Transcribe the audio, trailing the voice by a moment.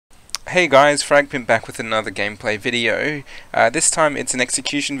Hey guys, Frag back with another gameplay video. This time it's an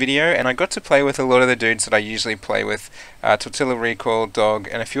execution video, and I got to play with a lot of the dudes that I usually play with. Tortilla Recall, Dog,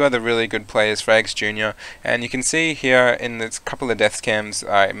 and a few other really good players, Frags Jr. And you can see here in this couple of death cams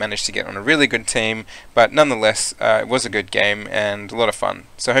I managed to get on a really good team, but nonetheless it was a good game and a lot of fun.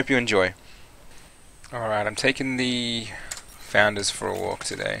 So I hope you enjoy. Alright, I'm taking the Founders for a walk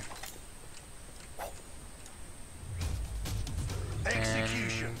today.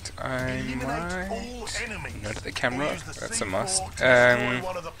 And I might note the camera, that's a must.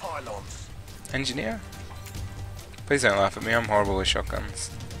 Engineer? Please don't laugh at me, I'm horrible with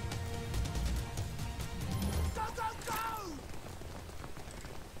shotguns.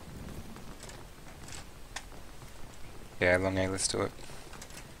 Yeah, long A, let's do it.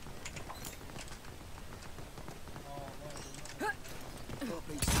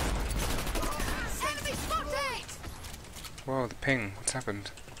 Whoa, the ping, what's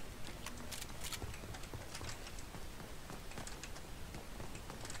happened?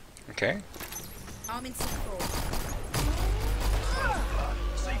 Okay. I'm in C4.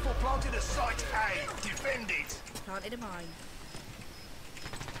 C4 planted at site A. Defend it. Planted a mine.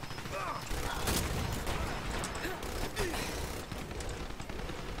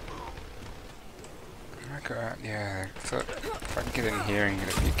 I go out, yeah, I thought if I can get in here and get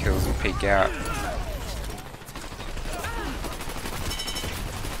a few kills and peek out.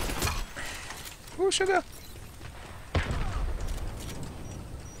 Ooh, sugar!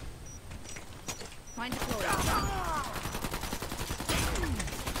 Mine deployed.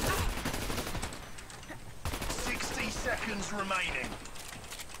 60 seconds remaining.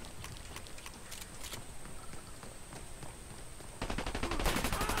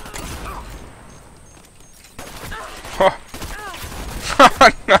 Oh, oh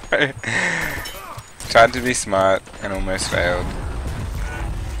no! Tried to be smart and almost failed.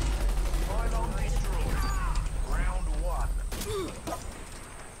 Round one.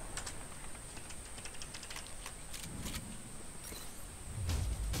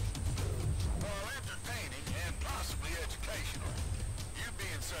 Entertaining and possibly educational. You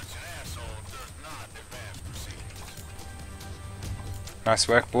being such an asshole does not advance proceedings. Nice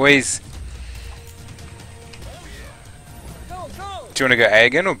work, boys! Do you want to go A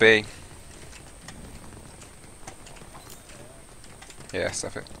again or B? Yeah,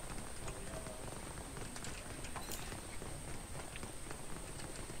 stuff it.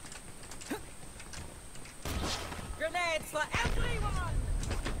 Grenades for everyone!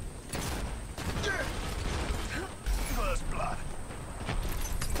 First blood.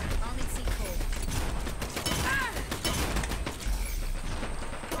 I'm in C4.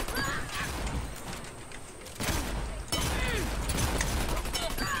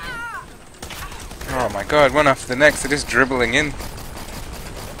 Oh my god, one after the next, they're just dribbling in.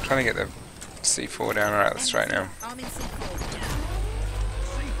 Trying to get the C4 down. Alright, let's try it now. I'm in C4.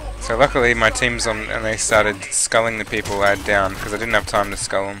 So luckily my team's on and they started sculling the people I had down because I didn't have time to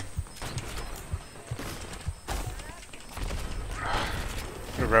skull them.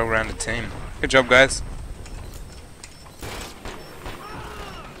 What a well-rounded team. Good job, guys.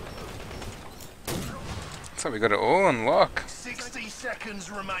 Looks like we got it all on lock. 60 seconds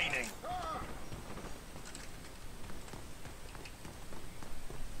remaining.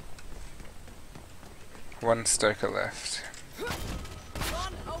 One Stoker left.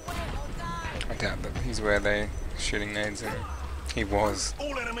 I doubt that he's where they shooting nades in. He was.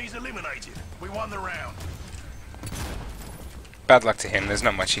 All enemies eliminated. We won the round. Bad luck to him, there's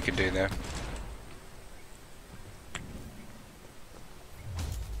not much he could do there.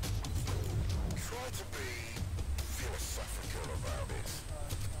 Try to be philosophical about it.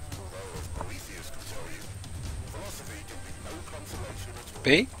 Although, as Prometheus can tell you, philosophy can be no consolation at all.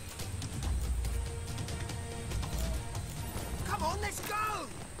 B? Come on, let's go!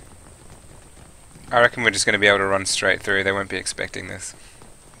 I reckon we're just going to be able to run straight through, they won't be expecting this.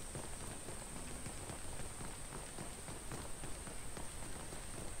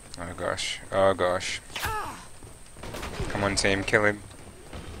 Oh gosh, oh gosh. Come on team, kill him.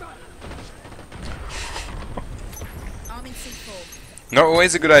 I'm in C4. Not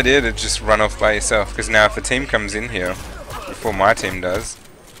always a good idea to just run off by yourself, because now if the team comes in here, before my team does...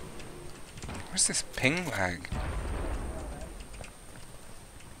 What's this ping lag?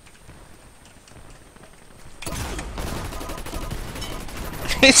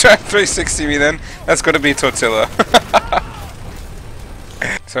 He tried 360 me then. That's got to be Tortilla.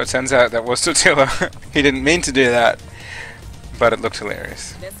 So it turns out that was Tortilla. He didn't mean to do that, but it looked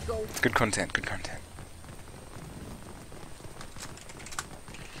hilarious. Let's go. Good content, good content.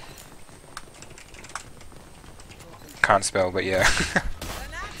 Can't spell, but yeah.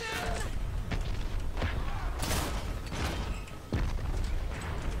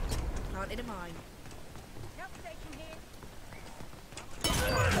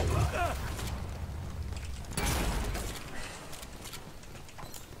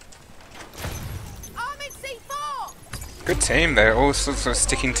 Good team. They're all sort of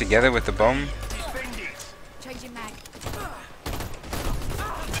sticking together with the bomb. Changing mag.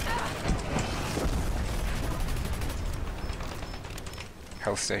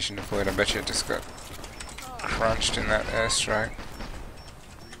 Health station deployed. I bet you it just got crunched in that airstrike.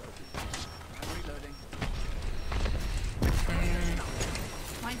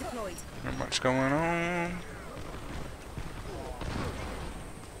 Mine deployed. Not much going on.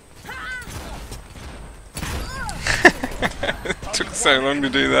 Took so long to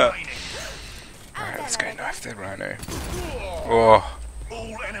do that. Alright, let's go knife the rhino. Oh,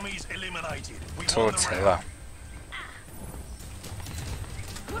 All enemies eliminated. We won the round. tortilla.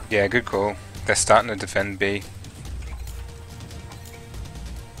 Yeah, good call. They're starting to defend B.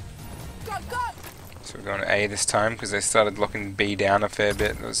 So we're going to A this time because they started locking B down a fair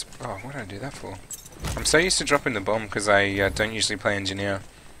bit. It was, oh, what did I do that for? I'm so used to dropping the bomb because I don't usually play engineer.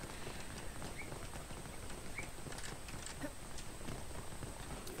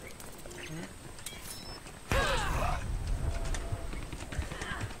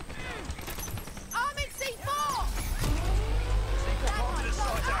 I'm in C4!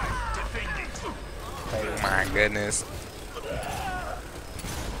 Oh my goodness.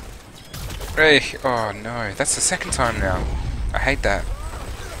 Hey, oh no, that's the second time now. I hate that.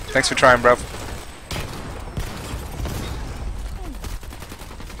 Thanks for trying, bruv.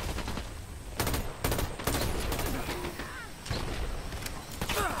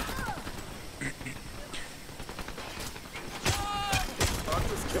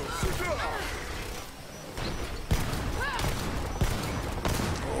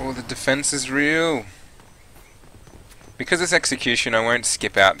 Oh, the defense is real. Because it's execution, I won't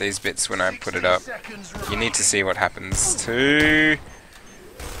skip out these bits when I put it up. You need to see what happens too.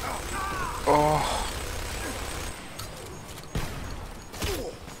 Oh.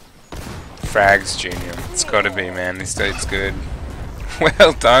 Frags Junior. It's gotta be, man. This dude's good.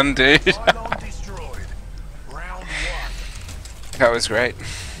 Well done, dude. That was great.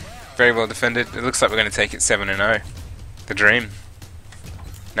 Very well defended. It looks like we're going to take it 7-0. The dream.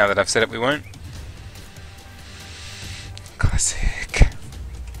 Now that I've said it, we won't. Classic.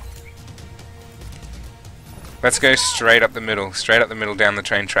 Let's go straight up the middle. Straight up the middle down the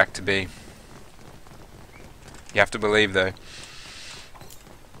train track to B. You have to believe, though.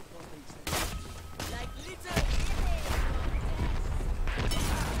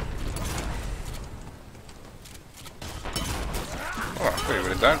 Oh, I thought you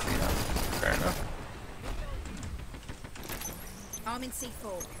would have died from that. Fair enough. I'm in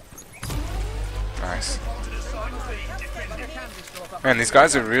C4. Nice. Man, these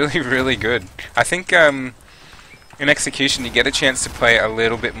guys are really, really good. I think in execution you get a chance to play a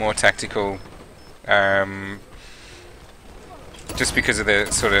little bit more tactical, just because of the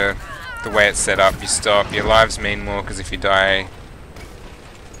sort of the way it's set up. You stop. Your lives mean more because if you die,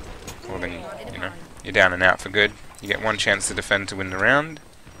 well then you know you're down and out for good. You get one chance to defend to win the round,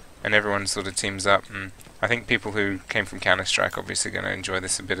 and everyone sort of teams up. And I think people who came from Counter-Strike obviously going to enjoy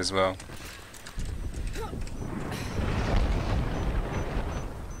this a bit as well.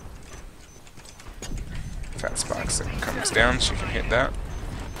 Fat Sparks that comes down, she can hit that.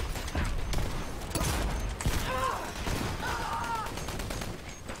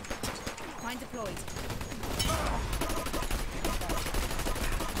 Mine deployed.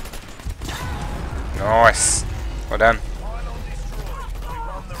 Nice. Well done.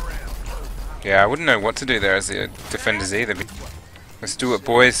 Yeah, I wouldn't know what to do there as the defenders either. Let's do it,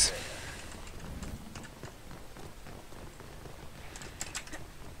 boys.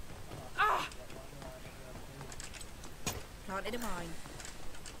 Planted a mine.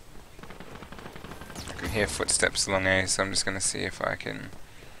 I can hear footsteps along A, so I'm just going to see if I can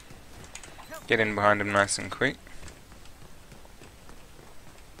get in behind him nice and quick.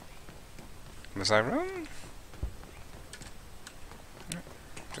 Was I wrong? No,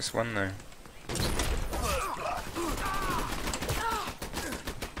 just one though.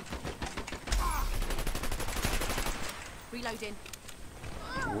 Reloading.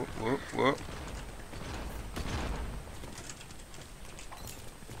 Whoop, whoop, whoop.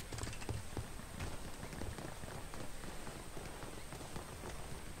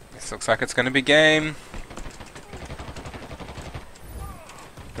 This looks like it's going to be game.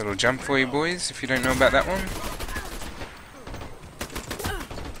 Little jump for you boys, if you don't know about that one.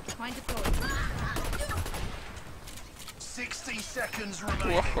 Mine deployed. 60 seconds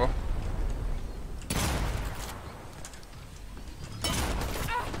remaining. Whoa.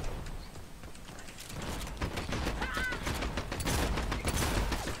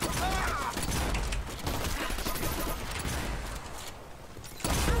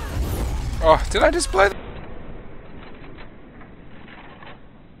 Oh, did I just blow the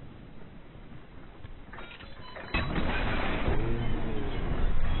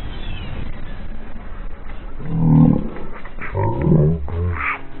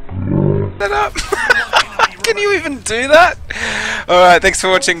that up. Can you even do that? Alright, thanks for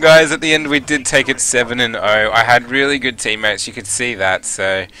watching, guys. At the end we did take it 7-0. I had really good teammates, you could see that,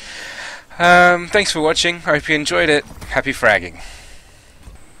 so thanks for watching. Hope you enjoyed it. Happy fragging.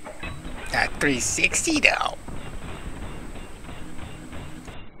 That 360 though.